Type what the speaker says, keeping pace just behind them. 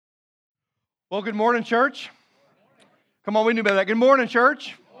Well, good morning, church. Come on, we knew about that. Good morning,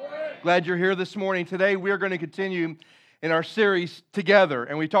 church. Glad you're here this morning. Today, we're going to continue in our series, Together.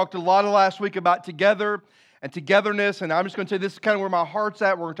 And we talked a lot last week about together and togetherness. And I'm just going to say this is kind of where my heart's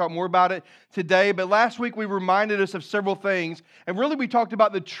at. We're going to talk more about it today. But last week, we reminded us of several things. And really, we talked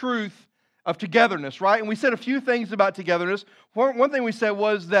about the truth of togetherness, right? And we said a few things about togetherness. One thing we said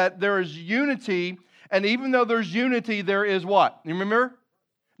was that there is unity. And even though there's unity, there is what? You remember?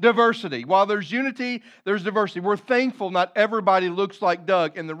 Diversity. While there's unity, there's diversity. We're thankful not everybody looks like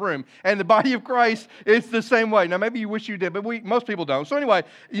Doug in the room. And the body of Christ is the same way. Now, maybe you wish you did, but most people don't. So anyway,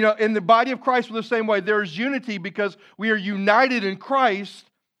 in the body of Christ, we're the same way. There's unity because we are united in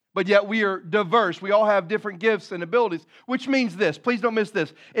Christ, but yet we are diverse. We all have different gifts and abilities, which means this. Please don't miss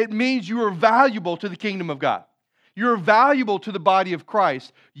this. It means you are valuable to the kingdom of God. You're valuable to the body of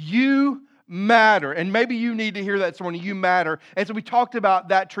Christ. You matter. And maybe you need to hear that this morning. You matter. And so we talked about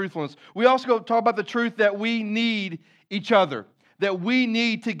that truthfulness. We also talk about the truth that we need each other, that we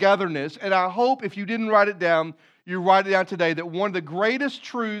need togetherness. And I hope if you didn't write it down, you write it down today, that one of the greatest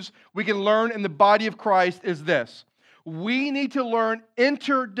truths we can learn in the body of Christ is this. We need to learn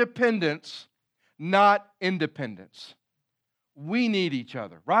interdependence, not independence. We need each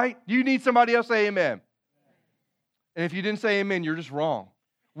other, right? You need somebody else, say amen. And if you didn't say amen, you're just wrong.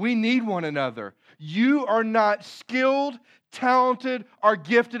 We need one another. You are not skilled, talented, or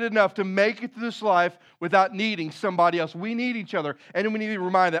gifted enough to make it through this life without needing somebody else. We need each other, and we need to be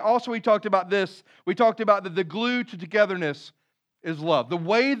reminded that. Also, we talked about this. We talked about that the glue to togetherness is love. The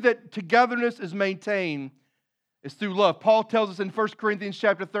way that togetherness is maintained is through love. Paul tells us in 1 Corinthians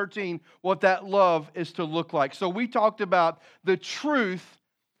chapter 13 what that love is to look like. So we talked about the truth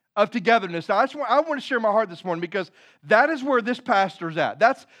of togetherness. Now, I want to share my heart this morning because that is where this pastor's at.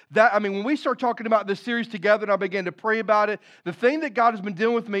 When we start talking about this series together and I began to pray about it, the thing that God has been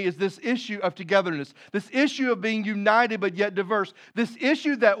dealing with me is this issue of togetherness, this issue of being united but yet diverse, this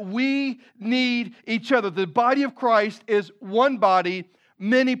issue that we need each other. The body of Christ is one body,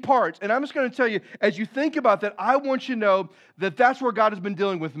 many parts. And I'm just going to tell you, as you think about that, I want you to know that that's where God has been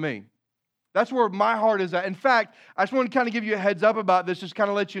dealing with me. That's where my heart is at. In fact, I just want to kind of give you a heads up about this, just kind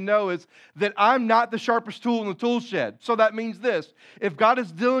of let you know, is that I'm not the sharpest tool in the tool shed. So that means this. If God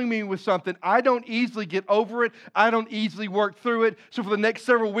is dealing me with something, I don't easily get over it. I don't easily work through it. So for the next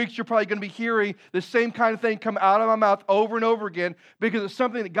several weeks, you're probably going to be hearing the same kind of thing come out of my mouth over and over again because it's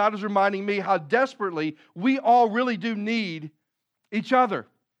something that God is reminding me how desperately we all really do need each other.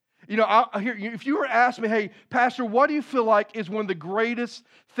 If you were to ask me, hey, Pastor, what do you feel like is one of the greatest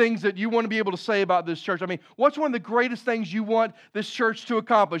things that you want to be able to say about this church? I mean, what's one of the greatest things you want this church to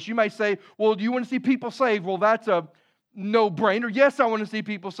accomplish? You might say, well, do you want to see people saved? Well, that's a no-brainer. Yes, I want to see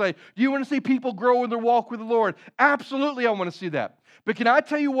people saved. Do you want to see people grow in their walk with the Lord? Absolutely, I want to see that. But can I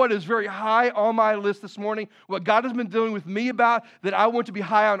tell you what is very high on my list this morning? What God has been dealing with me about that I want to be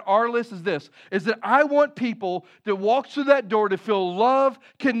high on our list is this, is that I want people that walk through that door to feel loved,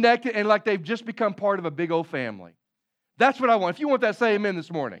 connected, and like they've just become part of a big old family. That's what I want. If you want that, say amen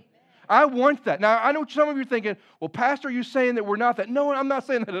this morning. I want that. Now, I know some of you are thinking, well, Pastor, are you saying that we're not that? No, I'm not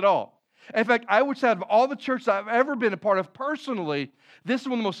saying that at all. In fact, I would say out of all the churches I've ever been a part of personally, this is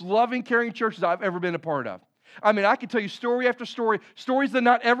one of the most loving, caring churches I've ever been a part of. I mean, I can tell you story after story, stories that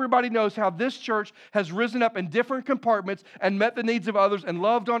not everybody knows how this church has risen up in different compartments and met the needs of others and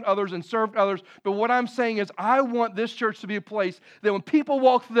loved on others and served others. But what I'm saying is I want this church to be a place that when people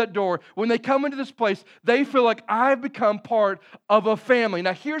walk through that door, when they come into this place, they feel like I've become part of a family.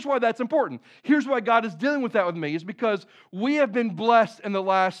 Now, here's why that's important. Here's why God is dealing with that with me is because we have been blessed in the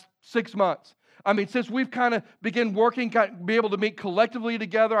last 6 months. I mean, since we've kind of begun working, be able to meet collectively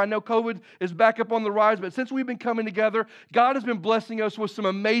together. I know COVID is back up on the rise, but since we've been coming together, God has been blessing us with some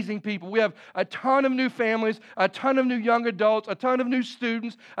amazing people. We have a ton of new families, a ton of new young adults, a ton of new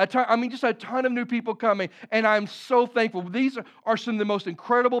students, just a ton of new people coming, and I'm so thankful. These are some of the most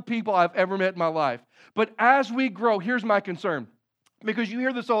incredible people I've ever met in my life. But as we grow, here's my concern. Because you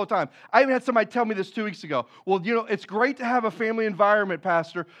hear this all the time. I even had somebody tell me this 2 weeks ago. Well, it's great to have a family environment,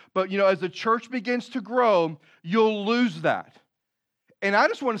 Pastor, but, as the church begins to grow, you'll lose that. And I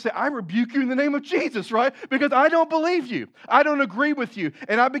just want to say, I rebuke you in the name of Jesus, right? Because I don't believe you. I don't agree with you.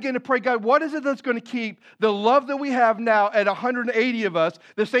 And I begin to pray, God, what is it that's going to keep the love that we have now at 180 of us,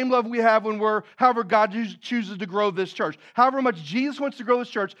 the same love we have when however God chooses to grow this church, however much Jesus wants to grow this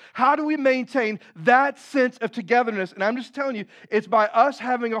church, how do we maintain that sense of togetherness? And I'm just telling you, it's by us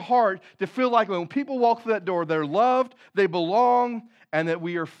having a heart to feel like when people walk through that door, they're loved, they belong, and that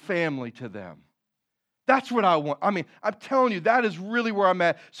we are family to them. That's what I want. I mean, I'm telling you, that is really where I'm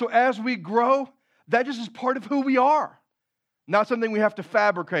at. So as we grow, that just is part of who we are. Not something we have to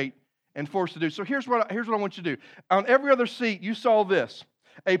fabricate and forced to do. So here's what I want you to do. On every other seat, you saw this,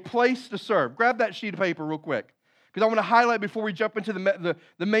 a place to serve. Grab that sheet of paper real quick, because I want to highlight before we jump into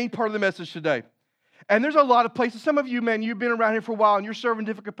the main part of the message today. And there's a lot of places. Some of you, man, you've been around here for a while, and you're serving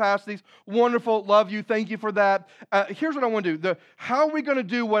different capacities. Wonderful. Love you. Thank you for that. Here's what I want to do. How are we going to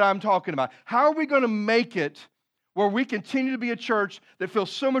do what I'm talking about? How are we going to make it where we continue to be a church that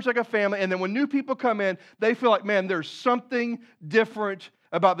feels so much like a family, and then when new people come in, they feel like, man, there's something different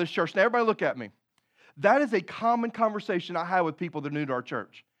about this church. Now, everybody look at me. That is a common conversation I have with people that are new to our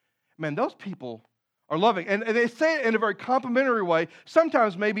church. Man, those people are loving. And they say it in a very complimentary way,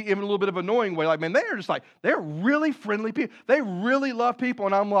 sometimes maybe even a little bit of an annoying way. Like, man, they're really friendly people. They really love people.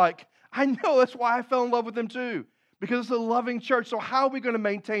 And I'm like, I know, that's why I fell in love with them too. Because it's a loving church. So how are we going to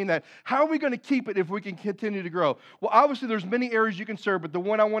maintain that? How are we going to keep it if we can continue to grow? Well, obviously there's many areas you can serve, but the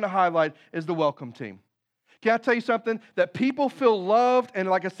one I want to highlight is the welcome team. Can I tell you something? That people feel loved and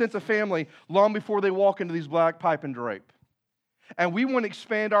like a sense of family long before they walk into these black pipe and drape. And we want to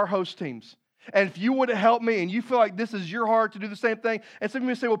expand our host teams. And if you would have helped me and you feel like this is your heart to do the same thing, and some of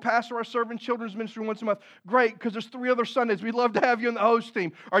you say, well, Pastor, I serve in children's ministry once a month. Great, because there's 3 other Sundays. We'd love to have you on the host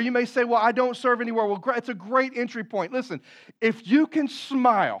team. Or you may say, well, I don't serve anywhere. Well, great. It's a great entry point. Listen, if you can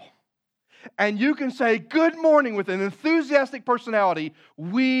smile and you can say good morning with an enthusiastic personality,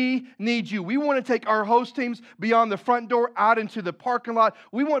 we need you. We want to take our host teams beyond the front door out into the parking lot.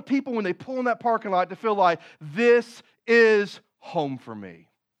 We want people, when they pull in that parking lot, to feel like this is home for me.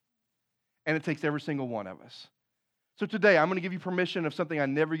 And it takes every single one of us. So today, I'm going to give you permission of something I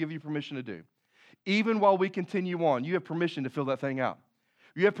never give you permission to do. Even while we continue on, you have permission to fill that thing out.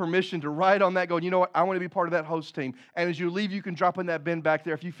 You have permission to write on that, going, you know what, I want to be part of that host team. And as you leave, you can drop in that bin back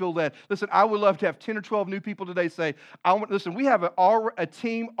there if you feel that. Listen, I would love to have 10 or 12 new people today say, listen, we have a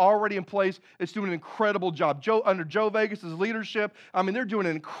team already in place. It's doing an incredible job. Under Joe Vegas' leadership, they're doing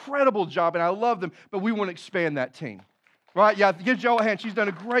an incredible job, and I love them, but we want to expand that team. Right? Yeah, give Joe a hand. She's done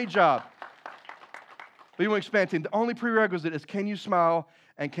a great job. But you want to expand team. The only prerequisite is, can you smile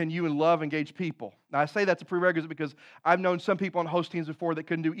and can you in love engage people? Now, I say that's a prerequisite because I've known some people on host teams before that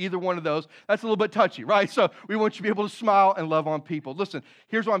couldn't do either one of those. That's a little bit touchy, right? So we want you to be able to smile and love on people. Listen,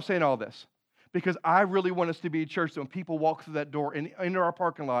 here's why I'm saying all this. Because I really want us to be a church that when people walk through that door and into our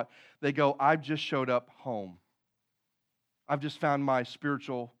parking lot, they go, I've just showed up home. I've just found my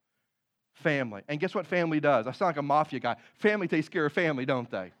spiritual family. And guess what family does? I sound like a mafia guy. Family takes care of family, don't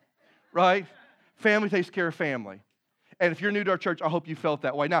they? Right? Family takes care of family. And if you're new to our church, I hope you felt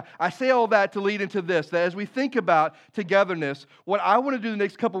that way. Now, I say all that to lead into this, that as we think about togetherness, what I want to do the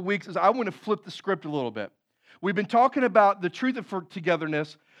next couple of weeks is I want to flip the script a little bit. We've been talking about the truth of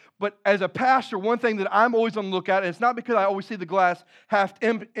togetherness, but as a pastor, one thing that I'm always on the lookout, and it's not because I always see the glass half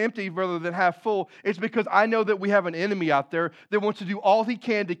empty rather than half full, it's because I know that we have an enemy out there that wants to do all he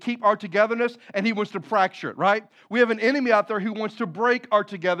can to keep our togetherness, and he wants to fracture it, right? We have an enemy out there who wants to break our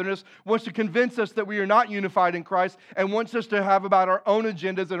togetherness, wants to convince us that we are not unified in Christ, and wants us to have about our own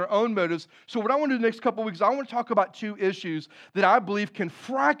agendas and our own motives. So what I want to do the next couple of weeks, I want to talk about 2 issues that I believe can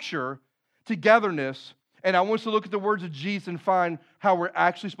fracture togetherness. And I want us to look at the words of Jesus and find how we're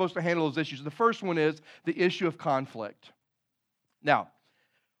actually supposed to handle those issues. The first one is the issue of conflict. Now,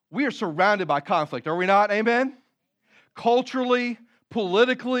 we are surrounded by conflict, are we not? Amen? Culturally,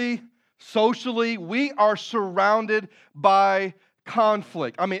 politically, socially, we are surrounded by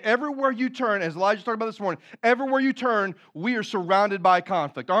conflict. Everywhere you turn, as Elijah talked about this morning, everywhere you turn, we are surrounded by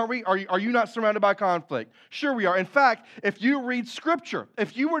conflict, aren't we? Are you not surrounded by conflict? Sure we are. In fact, if you read Scripture,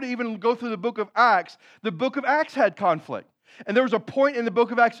 if you were to even go through the book of Acts had conflict. And there was a point in the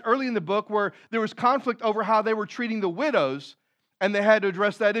book of Acts, early in the book, where there was conflict over how they were treating the widows, and they had to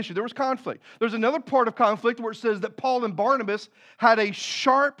address that issue. There was conflict. There's another part of conflict where it says that Paul and Barnabas had a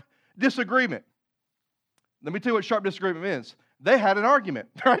sharp disagreement. Let me tell you what sharp disagreement means. They had an argument,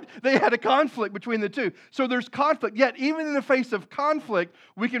 right? They had a conflict between the two. So there's conflict. Yet, even in the face of conflict,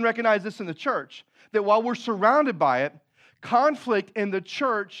 we can recognize this in the church, that while we're surrounded by it, conflict in the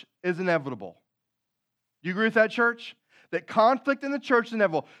church is inevitable. Do you agree with that, church? That conflict in the church is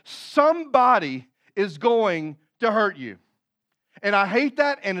inevitable. Somebody is going to hurt you. And I hate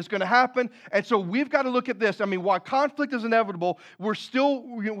that, and it's going to happen. And so we've got to look at this. While conflict is inevitable, we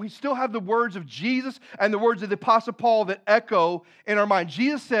still have the words of Jesus and the words of the Apostle Paul that echo in our mind.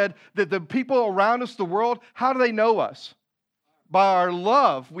 Jesus said that the people around us, the world, how do they know us? By our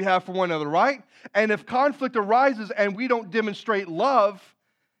love we have for one another, right? And if conflict arises and we don't demonstrate love,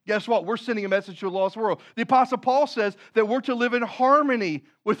 guess what? We're sending a message to a lost world. The Apostle Paul says that we're to live in harmony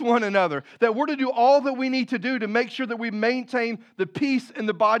with one another, that we're to do all that we need to do to make sure that we maintain the peace in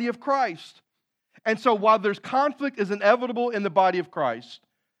the body of Christ. And so while there's conflict is inevitable in the body of Christ,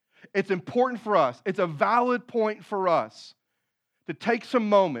 it's important for us, it's a valid point for us to take some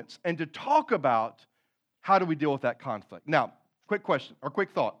moments and to talk about how do we deal with that conflict. Now, quick question or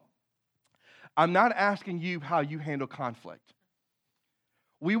quick thought. I'm not asking you how you handle conflict.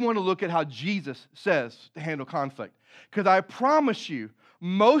 We want to look at how Jesus says to handle conflict. Because I promise you,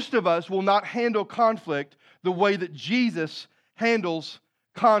 most of us will not handle conflict the way that Jesus handles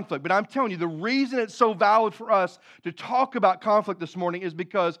conflict. But I'm telling you, the reason it's so valid for us to talk about conflict this morning is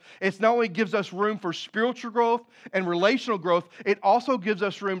because it not only gives us room for spiritual growth and relational growth, it also gives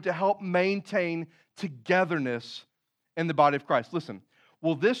us room to help maintain togetherness in the body of Christ. Listen,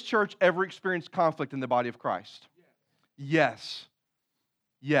 will this church ever experience conflict in the body of Christ? Yes.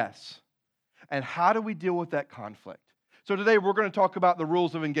 Yes. And how do we deal with that conflict? So today we're going to talk about the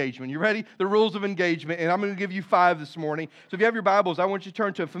rules of engagement. You ready? The rules of engagement. And I'm going to give you 5 this morning. So if you have your Bibles, I want you to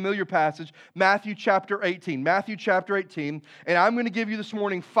turn to a familiar passage, Matthew chapter 18. Matthew chapter 18. And I'm going to give you this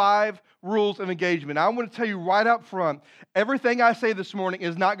morning 5 rules of engagement. I want to tell you right up front, everything I say this morning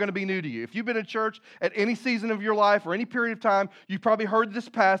is not going to be new to you. If you've been in church at any season of your life or any period of time, you've probably heard this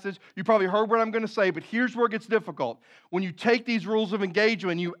passage. You probably heard what I'm going to say. But here's where it gets difficult. When you take these rules of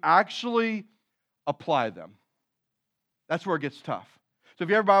engagement, you actually apply them. That's where it gets tough. So if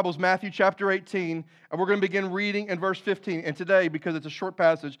you have Bibles, Matthew chapter 18, and we're going to begin reading in verse 15. And today, because it's a short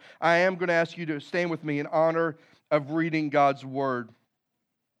passage, I am going to ask you to stand with me in honor of reading God's Word.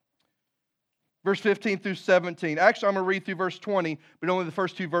 Verse 15 through 17. Actually, I'm going to read through verse 20, but only the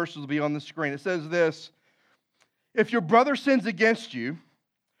first 2 verses will be on the screen. It says this: If your brother sins against you,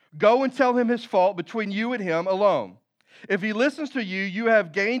 go and tell him his fault between you and him alone. If he listens to you, you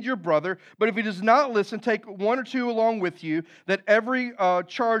have gained your brother. But if he does not listen, take 1 or 2 along with you, that every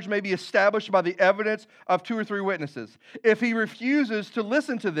charge may be established by the evidence of 2 or 3 witnesses. If he refuses to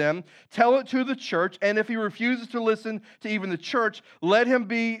listen to them, tell it to the church. And if he refuses to listen to even the church, let him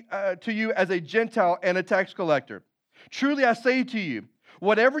be to you as a Gentile and a tax collector. Truly I say to you,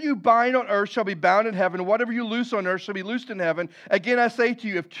 whatever you bind on earth shall be bound in heaven, and whatever you loose on earth shall be loosed in heaven. Again, I say to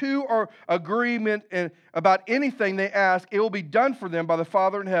you, if 2 are agreement about anything they ask, it will be done for them by the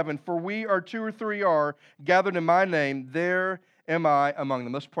Father in heaven. For we are 2 or 3 are gathered in my name, there am I among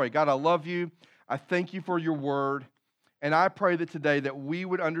them. Let's pray. God, I love you. I thank you for your word. And I pray that today that we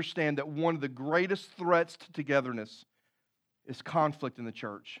would understand that one of the greatest threats to togetherness is conflict in the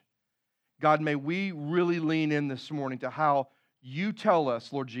church. God, may we really lean in this morning to how you tell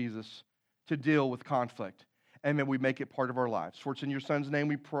us, Lord Jesus, to deal with conflict. And may we make it part of our lives. For it's in your Son's name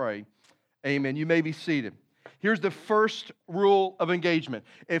we pray. Amen. You may be seated. Here's the first rule of engagement.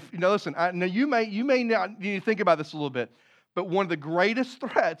 Listen, now you may not need to think about this a little bit, but one of the greatest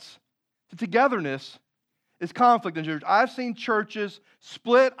threats to togetherness is conflict in church. I've seen churches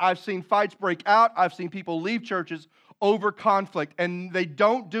split. I've seen fights break out. I've seen people leave churches over conflict, and they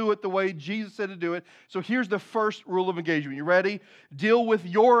don't do it the way Jesus said to do it. So here's the first rule of engagement. You ready? Deal with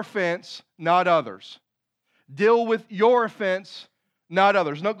your offense, not others. Deal with your offense, not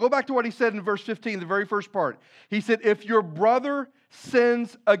others. Now, go back to what he said in verse 15, the very first part. He said, if your brother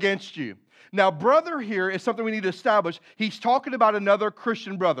sins against you. Now, brother here is something we need to establish. He's talking about another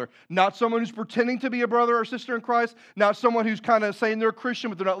Christian brother, not someone who's pretending to be a brother or sister in Christ, not someone who's kind of saying they're a Christian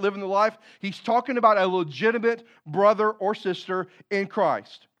but they're not living the life. He's talking about a legitimate brother or sister in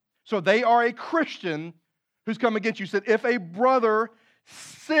Christ. So they are a Christian who's come against you. He said, if a brother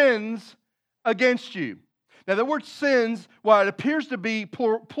sins against you. Now, the word sins, while it appears to be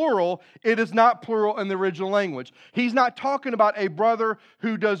plural, it is not plural in the original language. He's not talking about a brother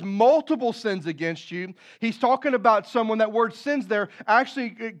who does multiple sins against you. He's talking about someone, that word sins there actually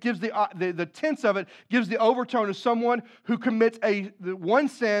gives the tense of it, gives the overtone of someone who commits one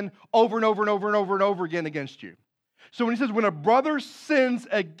sin over and over and over and over and over again against you. So when he says, when a brother sins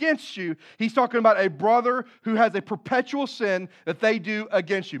against you, he's talking about a brother who has a perpetual sin that they do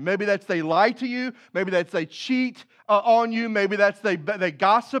against you. Maybe that's they lie to you. Maybe that's they cheat on you. Maybe that's they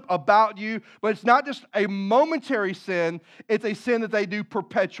gossip about you. But it's not just a momentary sin. It's a sin that they do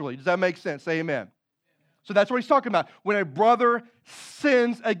perpetually. Does that make sense? Say amen. So that's what he's talking about. When a brother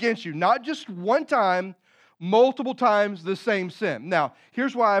sins against you, not just one time, multiple times the same sin. Now,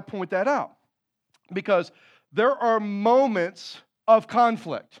 here's why I point that out. Because there are moments of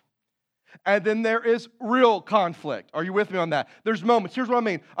conflict, and then there is real conflict. Are you with me on that? There's moments. Here's what I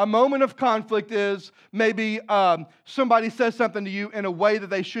mean. A moment of conflict is maybe somebody says something to you in a way that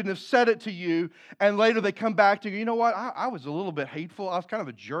they shouldn't have said it to you, and later they come back to you. You know what? I was a little bit hateful. I was kind of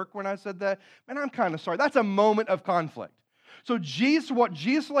a jerk when I said that. Man, I'm kind of sorry. That's a moment of conflict. So what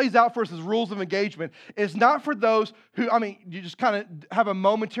Jesus lays out for us as rules of engagement is not for those who, you just kind of have a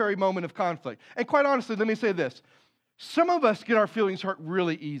momentary moment of conflict. And quite honestly, let me say this. Some of us get our feelings hurt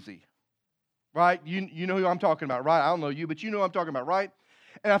really easy, right? You know who I'm talking about, right? I don't know you, but you know who I'm talking about, right?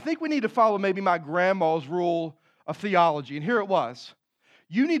 And I think we need to follow maybe my grandma's rule of theology. And here it was.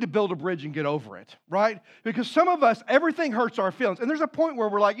 You need to build a bridge and get over it, right? Because some of us, everything hurts our feelings. And there's a point where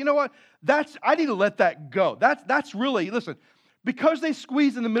we're like, you know what? I need to let that go. That's really, listen, because they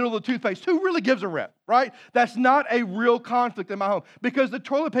squeeze in the middle of the toothpaste, who really gives a rip, right? That's not a real conflict in my home. Because the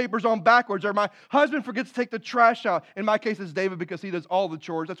toilet paper's on backwards, or my husband forgets to take the trash out. In my case, it's David because he does all the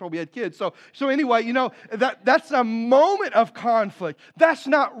chores. That's why we had kids. So anyway, that's a moment of conflict. That's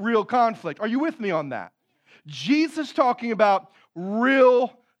not real conflict. Are you with me on that? Jesus is talking about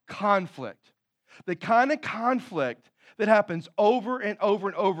real conflict. The kind of conflict that happens over and over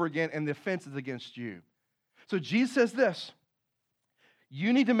and over again, and the offense is against you. So Jesus says this.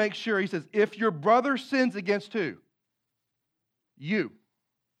 You need to make sure, he says, if your brother sins against who? You.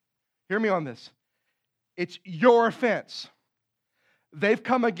 Hear me on this. It's your offense. They've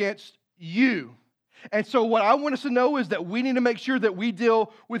come against you. And so what I want us to know is that we need to make sure that we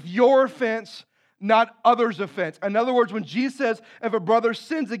deal with your offense, not others' offense. In other words, when Jesus says, if a brother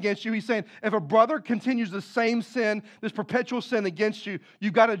sins against you, he's saying, if a brother continues the same sin, this perpetual sin against you,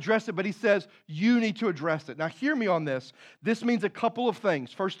 you've got to address it. But he says, you need to address it. Now, hear me on this. This means a couple of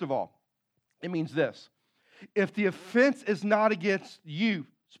things. First of all, it means this. If the offense is not against you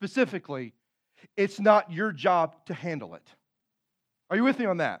specifically, it's not your job to handle it. Are you with me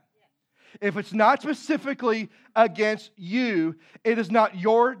on that? If it's not specifically against you, it is not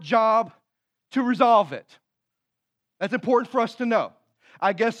your job to resolve it. That's important for us to know.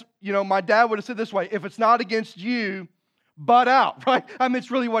 I guess, my dad would have said this way, if it's not against you, butt out, right? I mean, it's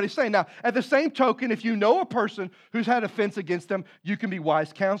really what he's saying. Now, at the same token, if you know a person who's had offense against them, you can be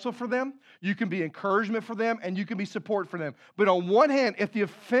wise counsel for them, you can be encouragement for them, and you can be support for them. But on one hand, if the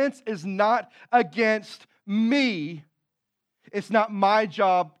offense is not against me, it's not my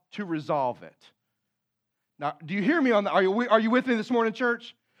job to resolve it. Now, do you hear me on that? Are you with me this morning,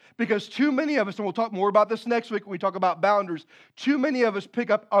 church? Because too many of us, and we'll talk more about this next week when we talk about boundaries, too many of us pick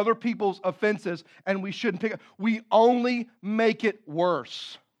up other people's offenses, and we shouldn't pick up. We only make it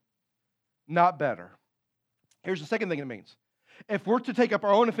worse, not better. Here's the second thing it means. If we're to take up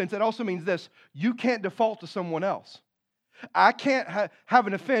our own offense, it also means this. You can't default to someone else. I can't have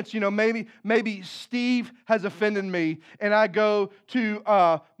an offense. Maybe Steve has offended me, and I go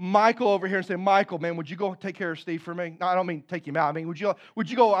to Michael over here and say, Michael, man, would you go take care of Steve for me? No, I don't mean take him out. I mean, would you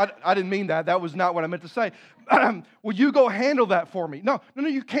go? I didn't mean that. That was not what I meant to say. Would you go handle that for me? No,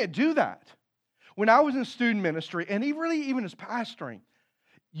 you can't do that. When I was in student ministry, and even as pastoring,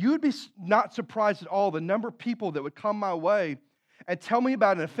 you'd be not surprised at all the number of people that would come my way and tell me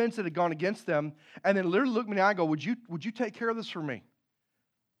about an offense that had gone against them, and then literally look me in the eye and go, would you take care of this for me?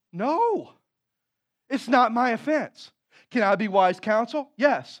 No. It's not my offense. Can I be wise counsel?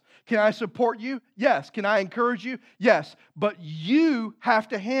 Yes. Can I support you? Yes. Can I encourage you? Yes. But you have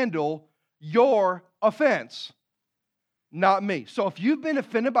to handle your offense, not me. So if you've been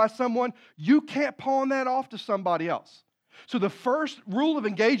offended by someone, you can't pawn that off to somebody else. So the first rule of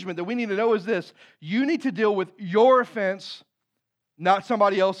engagement that we need to know is this. You need to deal with your offense, not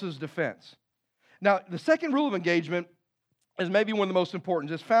somebody else's defense. Now, the second rule of engagement is maybe one of the most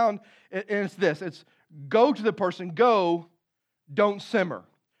important. It's found, and it's this. It's go to the person. Go, don't simmer.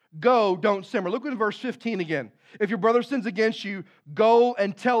 Go, don't simmer. Look at verse 15 again. If your brother sins against you, go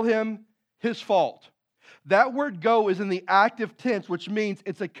and tell him his fault. That word go is in the active tense, which means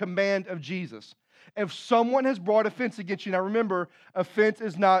it's a command of Jesus. If someone has brought offense against you, now remember, offense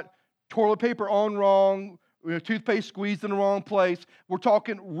is not toilet paper on wrong, toothpaste squeezed in the wrong place. We're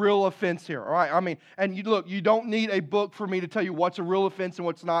talking real offense here, all right? I mean, and you don't need a book for me to tell you what's a real offense and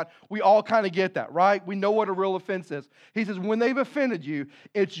what's not. We all kind of get that, right? We know what a real offense is. He says, when they've offended you,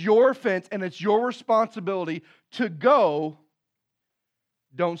 it's your offense and it's your responsibility to go,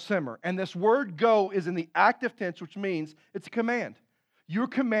 don't simmer. And this word go is in the active tense, which means it's a command. You're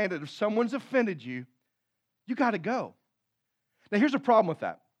commanded, if someone's offended you, you got to go. Now, here's a problem with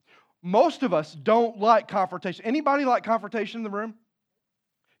that. Most of us don't like confrontation. Anybody like confrontation in the room?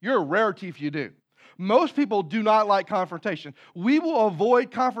 You're a rarity if you do. Most people do not like confrontation. We will avoid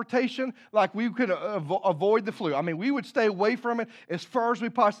confrontation like we could avoid the flu. I mean, we would stay away from it as far as we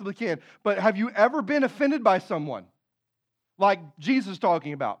possibly can. But have you ever been offended by someone? Like Jesus is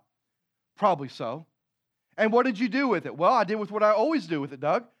talking about? Probably so. And what did you do with it? Well, I did with what I always do with it,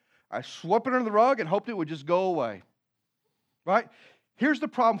 Doug. I swept it under the rug and hoped it would just go away. Right? Here's the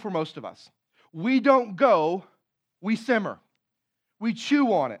problem for most of us. We don't go, we simmer. We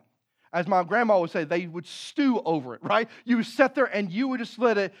chew on it. As my grandma would say, they would stew over it, right? You would sit there and you would just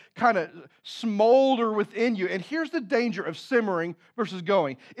let it kind of smolder within you. And here's the danger of simmering versus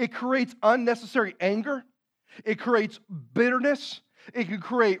going. It creates unnecessary anger. It creates bitterness. It can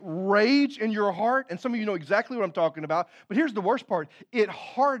create rage in your heart. And some of you know exactly what I'm talking about. But here's the worst part. It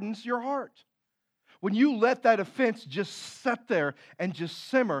hardens your heart. When you let that offense just sit there and just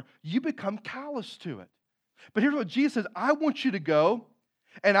simmer, you become callous to it. But here's what Jesus says. I want you to go,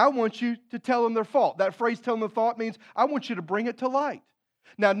 and I want you to tell them their fault. That phrase, tell them their fault, means I want you to bring it to light.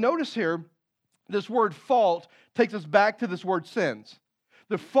 Now, notice here, this word fault takes us back to this word sins.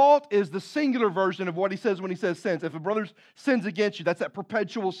 The fault is the singular version of what he says when he says sins. If a brother sins against you, that's that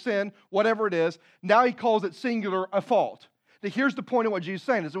perpetual sin, whatever it is. Now he calls it singular a fault. Now, here's the point of what Jesus is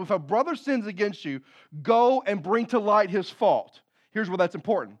saying. Is if a brother sins against you, go and bring to light his fault. Here's where that's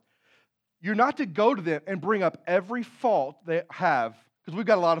important. You're not to go to them and bring up every fault they have, because we've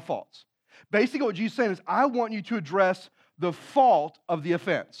got a lot of faults. Basically, what Jesus is saying is, I want you to address the fault of the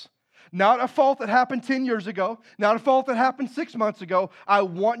offense. Not a fault that happened 10 years ago, not a fault that happened 6 months ago. I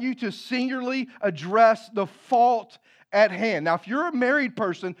want you to singularly address the fault at hand. Now, if you're a married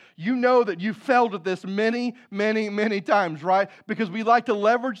person, you know that you failed at this many, many, many times, right? Because we like to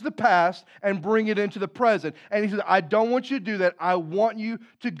leverage the past and bring it into the present. And he says, I don't want you to do that. I want you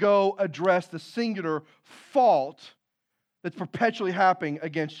to go address the singular fault that's perpetually happening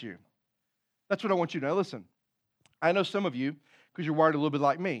against you. That's what I want you to know. Listen, I know some of you, because you're wired a little bit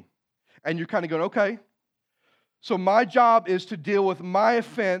like me, and you're kind of going, okay, so my job is to deal with my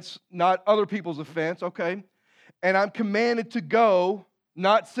offense, not other people's offense, okay? And I'm commanded to go,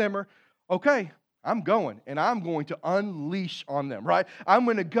 not simmer. Okay, I'm going, and I'm going to unleash on them, right? I'm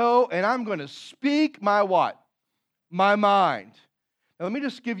going to go, and I'm going to speak my what? My mind. Now, let me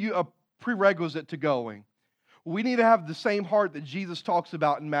just give you a prerequisite to going. We need to have the same heart that Jesus talks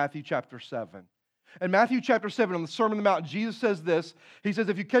about in Matthew chapter 7. In Matthew chapter 7, on the Sermon on the Mount, Jesus says this. He says,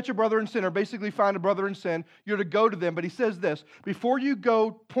 if you catch a brother in sin, or basically find a brother in sin, you're to go to them. But he says this, before you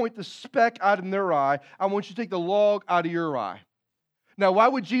go point the speck out in their eye, I want you to take the log out of your eye. Now, why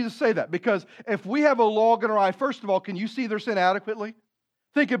would Jesus say that? Because if we have a log in our eye, first of all, can you see their sin adequately?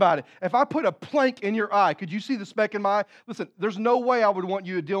 Think about it. If I put a plank in your eye, could you see the speck in my eye? Listen, there's no way I would want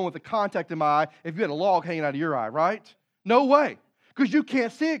you dealing with the contact in my eye if you had a log hanging out of your eye, right? No way, because you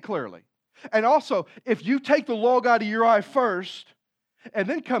can't see it clearly. And also, if you take the log out of your eye first and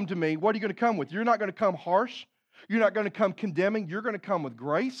then come to me, what are you going to come with? You're not going to come harsh. You're not going to come condemning. You're going to come with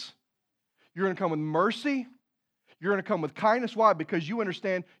grace. You're going to come with mercy. You're going to come with kindness. Why? Because you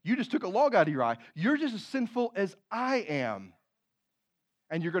understand you just took a log out of your eye. You're just as sinful as I am.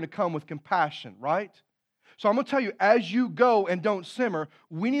 And you're going to come with compassion, right? So I'm going to tell you, as you go and don't simmer,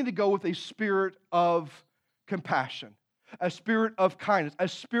 we need to go with a spirit of compassion. A spirit of kindness, a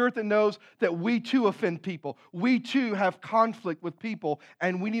spirit that knows that we too offend people. We too have conflict with people,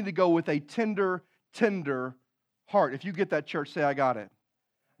 and we need to go with a tender, tender heart. If you get that, church, say, I got it.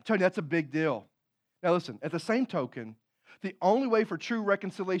 I'm telling you, that's a big deal. Now listen, at the same token, the only way for true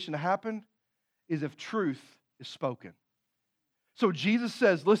reconciliation to happen is if truth is spoken. So Jesus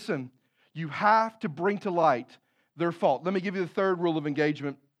says, listen, you have to bring to light their fault. Let me give you the third rule of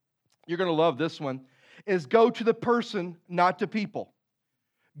engagement. You're going to love this one. Is go to the person, not to people.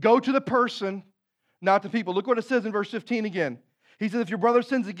 Go to the person, not to people. Look what it says in verse 15 again. He says, if your brother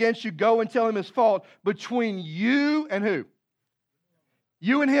sins against you, go and tell him his fault between you and who?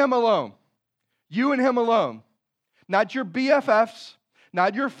 You and him alone. You and him alone. Not your BFFs,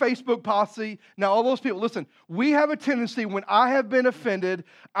 not your Facebook posse, not all those people. Listen, we have a tendency, when I have been offended,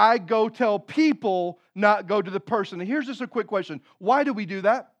 I go tell people, not go to the person. And here's just a quick question. Why do we do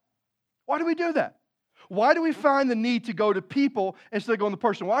that? Why do we do that? Why do we find the need to go to people instead of going to the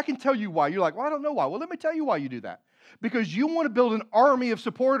person? Well, I can tell you why. You're like, well, I don't know why. Well, let me tell you why you do that. Because you want to build an army of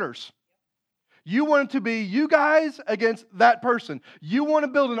supporters. You want it to be you guys against that person. You want to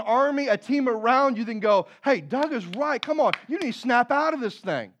build an army, a team around you that can go, hey, Doug is right. Come on. You need to snap out of this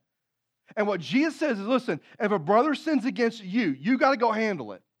thing. And what Jesus says is, listen, if a brother sins against you, you got to go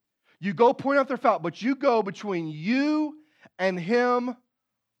handle it. You go point out their fault, but you go between you and him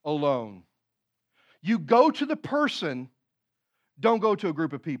alone. You go to the person, don't go to a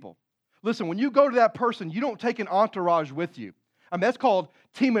group of people. Listen, when you go to that person, you don't take an entourage with you. I mean, that's called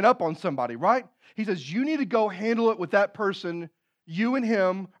teaming up on somebody, right? He says, you need to go handle it with that person, you and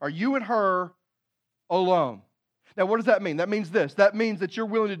him, or you and her, alone. Now, what does that mean? That means this. That means that you're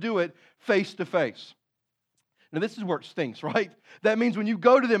willing to do it face to face. Now, this is where it stinks, right? That means when you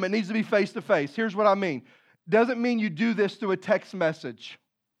go to them, it needs to be face to face. Here's what I mean. Doesn't mean you do this through a text message.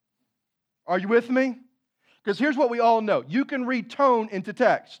 Are you with me? Because here's what we all know. You can read tone into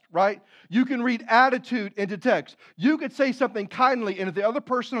text, right? You can read attitude into text. You could say something kindly, and if the other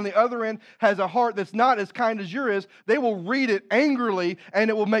person on the other end has a heart that's not as kind as yours is, they will read it angrily, and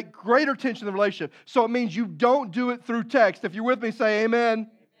it will make greater tension in the relationship. So it means you don't do it through text. If you're with me, say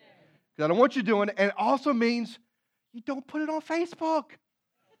amen. Because I don't want you doing it. And it also means you don't put it on Facebook.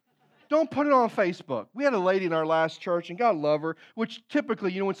 Don't put it on Facebook. We had a lady in our last church, and God love her, which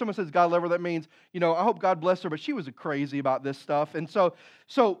typically, when someone says God love her, that means, I hope God bless her, but she was crazy about this stuff. And so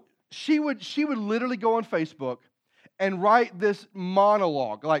she would literally go on Facebook and write this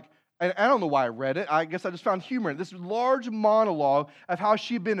monologue, and I don't know why I read it. I guess I just found humor in it. This large monologue of how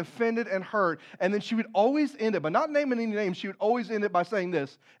she'd been offended and hurt, and then she would always end it, by not naming any names, she would always end it by saying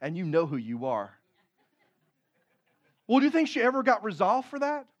this, and you know who you are. Well, do you think she ever got resolved for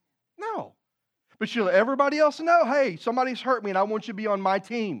that? No. But she'll let everybody else know, hey, somebody's hurt me and I want you to be on my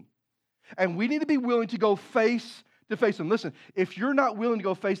team. And we need to be willing to go face to face. And listen, if you're not willing to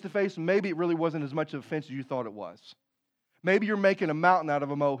go face to face, maybe it really wasn't as much of an offense as you thought it was. Maybe you're making a mountain out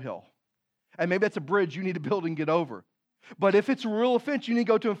of a molehill. And maybe that's a bridge you need to build and get over. But if it's a real offense, you need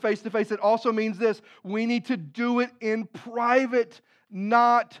to go to them face to face. It also means this: we need to do it in private,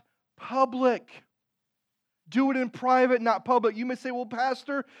 not public. Do it in private, not public. You may say, well,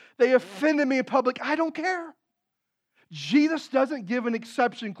 Pastor, they offended me in public. I don't care. Jesus doesn't give an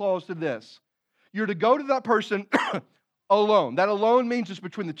exception clause to this. You're to go to that person alone. That alone means just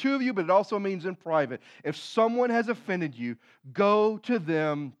between the two of you, but it also means in private. If someone has offended you, go to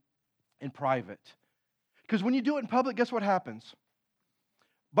them in private. Because when you do it in public, guess what happens?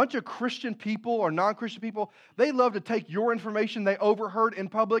 A bunch of Christian people or non-Christian people, they love to take your information they overheard in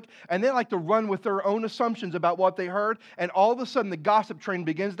public, and they like to run with their own assumptions about what they heard, and all of a sudden the gossip train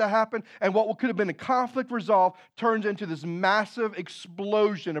begins to happen, and what could have been a conflict resolved turns into this massive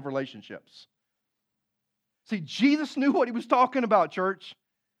explosion of relationships. See, Jesus knew what he was talking about, church.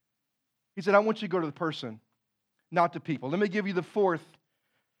 He said, I want you to go to the person, not to people. Let me give you the fourth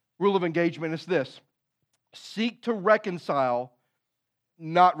rule of engagement. It's this: seek to reconcile,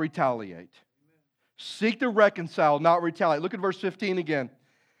 not retaliate. Seek to reconcile, not retaliate. Look at verse 15 again.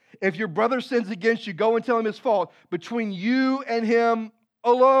 If your brother sins against you, go and tell him his fault between you and him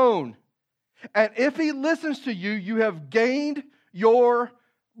alone. And if he listens to you, you have gained your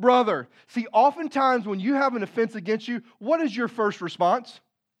brother. See, oftentimes when you have an offense against you, what is your first response?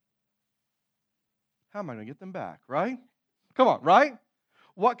 How am I going to get them back, right? Come on, right?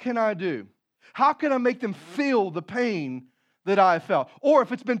 What can I do? How can I make them feel the pain that I have felt? Or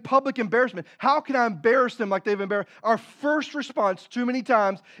if it's been public embarrassment, how can I embarrass them like they've embarrassed? Our first response too many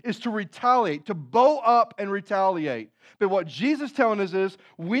times is to retaliate, to bow up and retaliate. But what Jesus is telling us is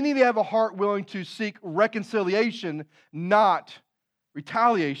we need to have a heart willing to seek reconciliation, not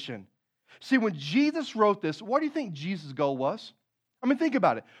retaliation. See, when Jesus wrote this, what do you think Jesus' goal was? I mean, think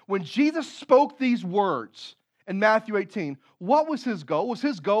about it. When Jesus spoke these words in Matthew 18, what was his goal? Was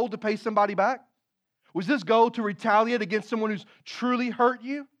his goal to pay somebody back? Was his goal to retaliate against someone who's truly hurt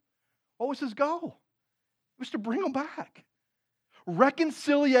you? What was his goal? It was to bring them back.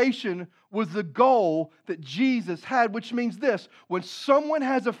 Reconciliation was the goal that Jesus had, which means this: when someone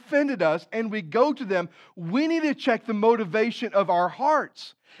has offended us and we go to them, we need to check the motivation of our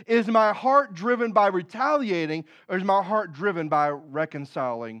hearts. Is my heart driven by retaliating, or is my heart driven by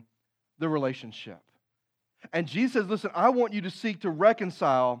reconciling the relationship? And Jesus says, listen, I want you to seek to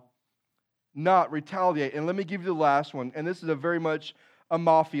reconcile, not retaliate. And let me give you the last one. And this is a very much a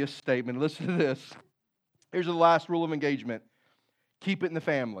mafia statement. Listen to this. Here's the last rule of engagement. Keep it in the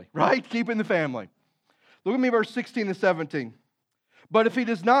family, right? Keep it in the family. Look at me, verse 16 and 17. But if he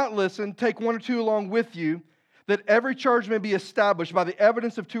does not listen, take one or two along with you, that every charge may be established by the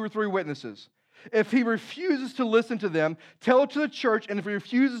evidence of 2 or 3 witnesses. If he refuses to listen to them, tell it to the church, and if he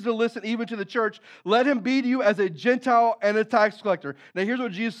refuses to listen even to the church, let him be to you as a Gentile and a tax collector. Now here's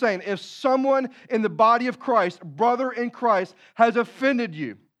what Jesus is saying. If someone in the body of Christ, brother in Christ, has offended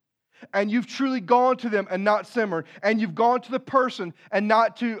you, and you've truly gone to them and not simmered, and you've gone to the person and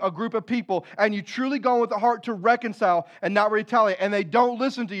not to a group of people, and you've truly gone with the heart to reconcile and not retaliate, and they don't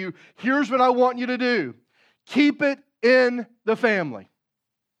listen to you, here's what I want you to do. Keep it in the family.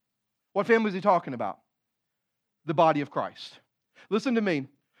 What family is he talking about? The body of Christ. Listen to me.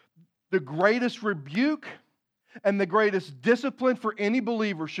 The greatest rebuke and the greatest discipline for any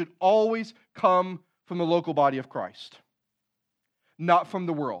believer should always come from the local body of Christ, not from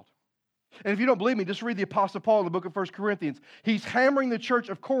the world. And if you don't believe me, just read the Apostle Paul in the book of 1 Corinthians. He's hammering the church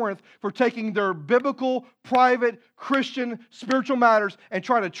of Corinth for taking their biblical, private, Christian, spiritual matters and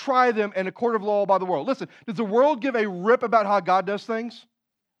trying to try them in a court of law by the world. Listen, does the world give a rip about how God does things?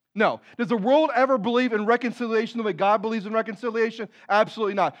 No. Does the world ever believe in reconciliation the way God believes in reconciliation?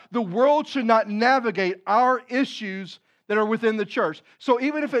 Absolutely not. The world should not navigate our issues that are within the church. So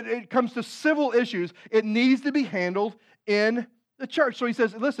even if it comes to civil issues, it needs to be handled in the church. So he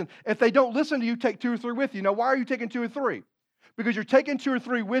says, listen, if they don't listen to you, take 2 or 3 with you. Now, why are you taking 2 or 3? Because you're taking 2 or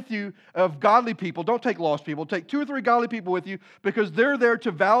 3 with you of godly people. Don't take lost people. Take 2 or 3 godly people with you because they're there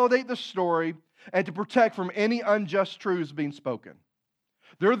to validate the story and to protect from any unjust truths being spoken.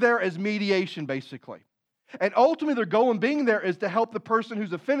 They're there as mediation, basically. And ultimately, their goal in being there is to help the person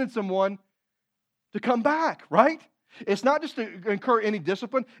who's offended someone to come back, right? It's not just to incur any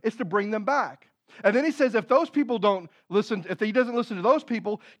discipline, it's to bring them back. And then he says, if those people don't listen, if he doesn't listen to those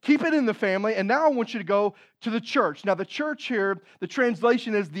people, keep it in the family. And now I want you to go to the church. Now, the church here, the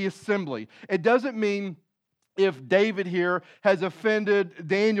translation is the assembly. It doesn't mean if David here has offended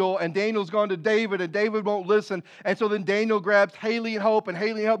Daniel and Daniel's gone to David and David won't listen. And so then Daniel grabs Haley and Hope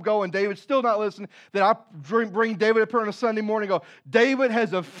go and David's still not listening. Then I bring David up here on a Sunday morning and go, David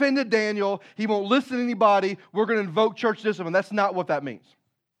has offended Daniel. He won't listen to anybody. We're going to invoke church discipline. That's not what that means.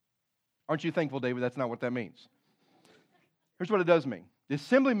 Aren't you thankful, David? That's not what that means. Here's what it does mean. The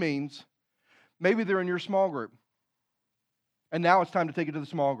assembly means maybe they're in your small group. And now it's time to take it to the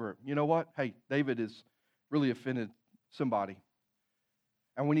small group. You know what? Hey, David has really offended somebody.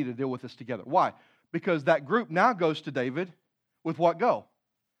 And we need to deal with this together. Why? Because that group now goes to David with what go?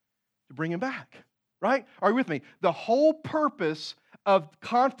 To bring him back. Right? Are you with me? The whole purpose of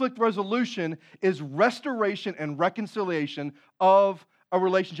conflict resolution is restoration and reconciliation of a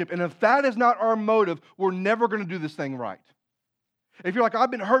relationship. And if that is not our motive, we're never going to do this thing right. If you're like,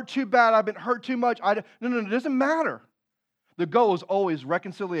 I've been hurt too bad, I've been hurt too much, no, it doesn't matter. The goal is always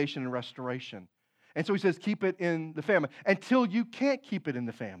reconciliation and restoration. And so he says, keep it in the family until you can't keep it in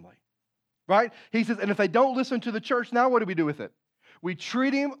the family. Right? He says, and if they don't listen to the church, now what do we do with it? We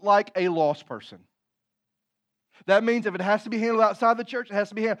treat him like a lost person. That means if it has to be handled outside the church, it has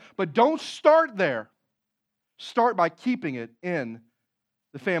to be handled. But don't start there. Start by keeping it in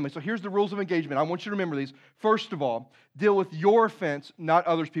the family. So here's the rules of engagement. I want you to remember these. First of all, deal with your offense, not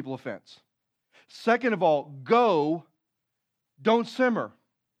others people's offense. Second of all, go, don't simmer.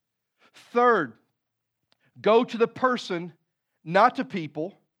 Third, go to the person, not to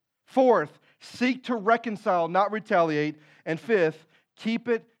people. Fourth, seek to reconcile, not retaliate. And fifth, keep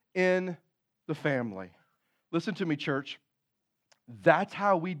it in the family. Listen to me, church. That's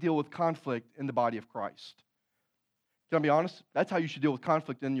how we deal with conflict in the body of Christ. Can I be honest? That's how you should deal with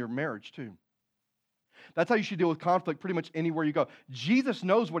conflict in your marriage, too. That's how you should deal with conflict pretty much anywhere you go. Jesus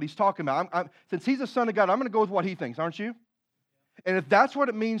knows what he's talking about. Since he's the Son of God, I'm going to go with what he thinks, aren't you? And if that's what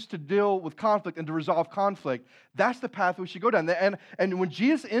it means to deal with conflict and to resolve conflict, that's the path we should go down. And when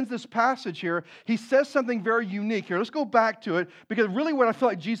Jesus ends this passage here, he says something very unique here. Let's go back to it, because really what I feel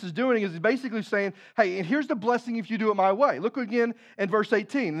like Jesus is doing is he's basically saying, hey, and here's the blessing if you do it my way. Look again in verse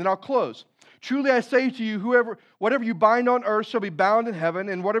 18, and then I'll close. Truly I say to you, whatever you bind on earth shall be bound in heaven,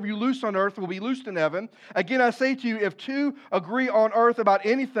 and whatever you loose on earth will be loosed in heaven. Again, I say to you, if 2 agree on earth about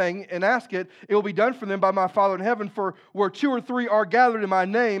anything and ask it, it will be done for them by my Father in heaven. For where 2 or 3 are gathered in my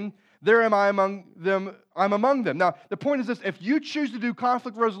name, there am I among them. I'm among them. Now, the point is this: if you choose to do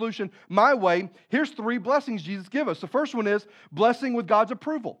conflict resolution my way, here's 3 blessings Jesus gives us. The first one is blessing with God's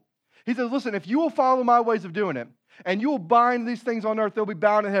approval. He says, listen, if you will follow my ways of doing it, and you will bind these things on earth, they'll be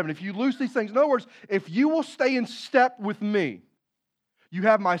bound in heaven. If you loose these things, in other words, if you will stay in step with me, you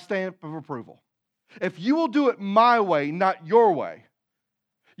have my stamp of approval. If you will do it my way, not your way,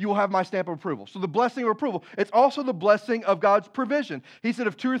 you will have my stamp of approval. So the blessing of approval, it's also the blessing of God's provision. He said,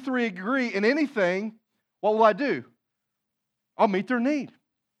 if 2 or 3 agree in anything, what will I do? I'll meet their need.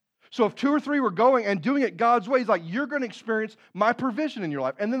 So if 2 or 3 were going and doing it God's way, he's like, you're going to experience my provision in your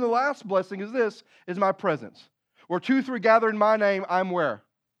life. And then the last blessing is this, is my presence. Where 2 or 3 gather in my name, I'm where?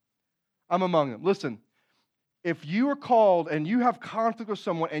 I'm among them. Listen, if you are called and you have conflict with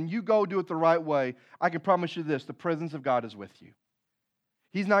someone and you go do it the right way, I can promise you this, the presence of God is with you.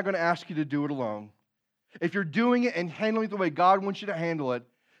 He's not going to ask you to do it alone. If you're doing it and handling it the way God wants you to handle it,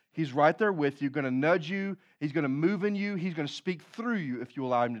 he's right there with you, going to nudge you, he's going to move in you, he's going to speak through you if you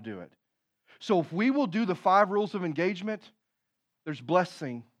allow him to do it. So if we will do the 5 rules of engagement, there's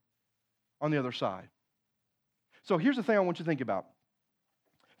blessing on the other side. So here's the thing I want you to think about.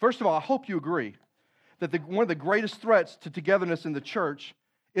 First of all, I hope you agree that one of the greatest threats to togetherness in the church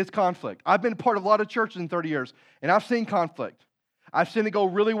is conflict. I've been part of a lot of churches in 30 years, and I've seen conflict. I've seen it go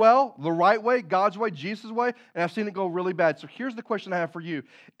really well, the right way, God's way, Jesus' way, and I've seen it go really bad. So here's the question I have for you.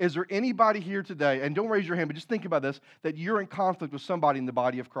 Is there anybody here today, and don't raise your hand, but just think about this, that you're in conflict with somebody in the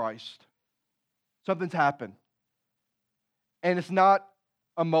body of Christ? Something's happened. And it's not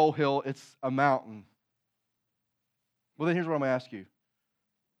a molehill, it's a mountain. Well, then here's what I'm going to ask you.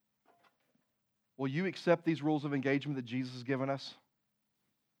 Will you accept these rules of engagement that Jesus has given us?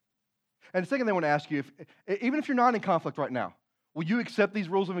 And the second thing I want to ask you, even if you're not in conflict right now, will you accept these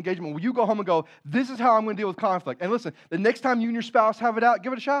rules of engagement? Will you go home and go, this is how I'm going to deal with conflict? And listen, the next time you and your spouse have it out,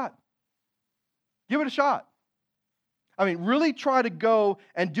 give it a shot. Give it a shot. I mean, really try to go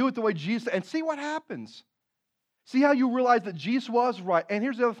and do it the way Jesus, and see what happens. See how you realize that Jesus was right. And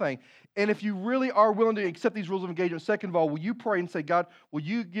here's the other thing. And if you really are willing to accept these rules of engagement, second of all, will you pray and say, God, will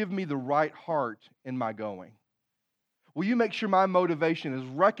you give me the right heart in my going? Will you make sure my motivation is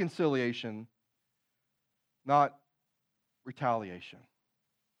reconciliation, not retaliation?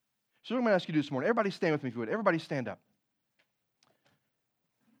 So what I'm going to ask you to do this morning, everybody stand with me if you would. Everybody stand up.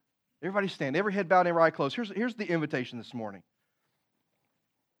 Everybody stand. Every head bowed, every eye closed. Here's the invitation this morning.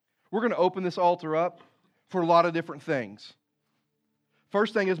 We're going to open this altar up for a lot of different things.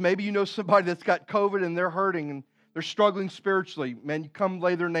 First thing is, maybe you know somebody that's got COVID and they're hurting and they're struggling spiritually. Man, you come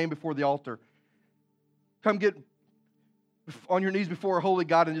lay their name before the altar. Come get on your knees before a holy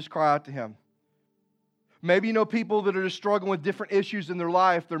God and just cry out to Him. Maybe you know people that are just struggling with different issues in their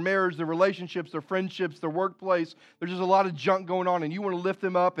life, their marriage, their relationships, their friendships, their workplace. There's just a lot of junk going on, and you want to lift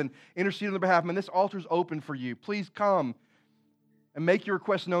them up and intercede on their behalf. Man, this altar's open for you. Please come and make your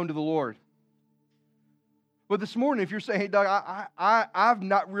request known to the Lord. But this morning, if you're saying, hey, Doug, I've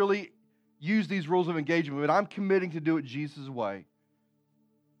not really used these rules of engagement, but I'm committing to do it Jesus' way.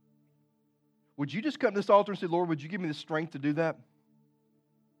 Would you just come to this altar and say, Lord, would you give me the strength to do that?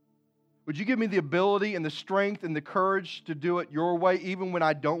 Would you give me the ability and the strength and the courage to do it your way, even when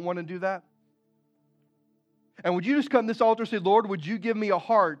I don't want to do that? And would you just come to this altar and say, Lord, would you give me a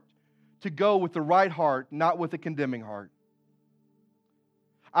heart to go with the right heart, not with a condemning heart?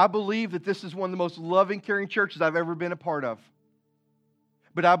 I believe that this is one of the most loving, caring churches I've ever been a part of.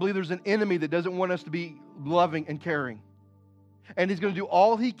 But I believe there's an enemy that doesn't want us to be loving and caring. And he's going to do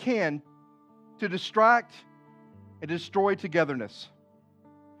all he can to distract and destroy togetherness.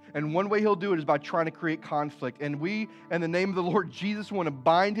 And one way he'll do it is by trying to create conflict. And we, in the name of the Lord Jesus, want to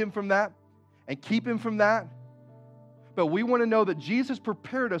bind him from that and keep him from that. But we want to know that Jesus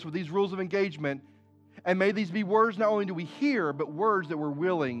prepared us with these rules of engagement. And may these be words not only do we hear, but words that we're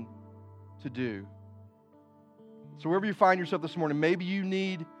willing to do. So wherever you find yourself this morning, maybe you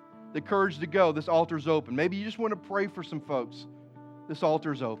need the courage to go. This altar's open. Maybe you just want to pray for some folks. This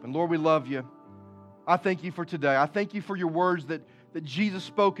altar's open. Lord, we love you. I thank you for today. I thank you for your words that Jesus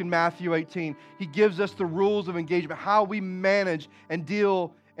spoke in Matthew 18. He gives us the rules of engagement, how we manage and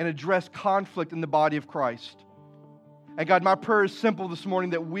deal and address conflict in the body of Christ. And God, my prayer is simple this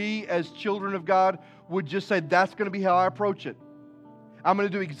morning, that we as children of God would just say, that's going to be how I approach it. I'm going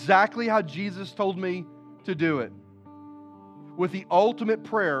to do exactly how Jesus told me to do it, with the ultimate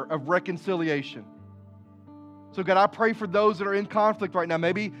prayer of reconciliation. So God, I pray for those that are in conflict right now.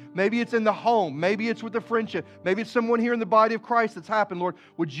 Maybe it's in the home. Maybe it's with a friendship. Maybe it's someone here in the body of Christ that's happened. Lord,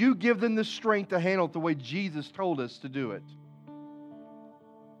 would you give them the strength to handle it the way Jesus told us to do it?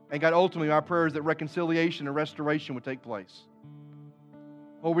 And God, ultimately, my prayer is that reconciliation and restoration would take place.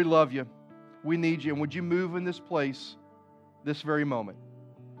 Oh, we love you. We need you. And would you move in this place this very moment?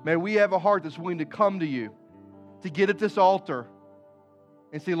 May we have a heart that's willing to come to you, to get at this altar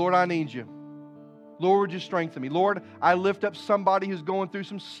and say, Lord, I need you. Lord, would you strengthen me? Lord, I lift up somebody who's going through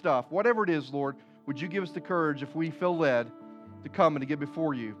some stuff. Whatever it is, Lord, would you give us the courage, if we feel led, to come and to get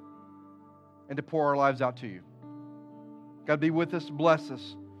before you and to pour our lives out to you. God, be with us. Bless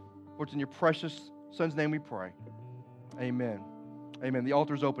us. For it's in your precious Son's name we pray. Amen. Amen. The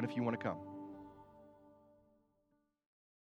altar's open if you want to come.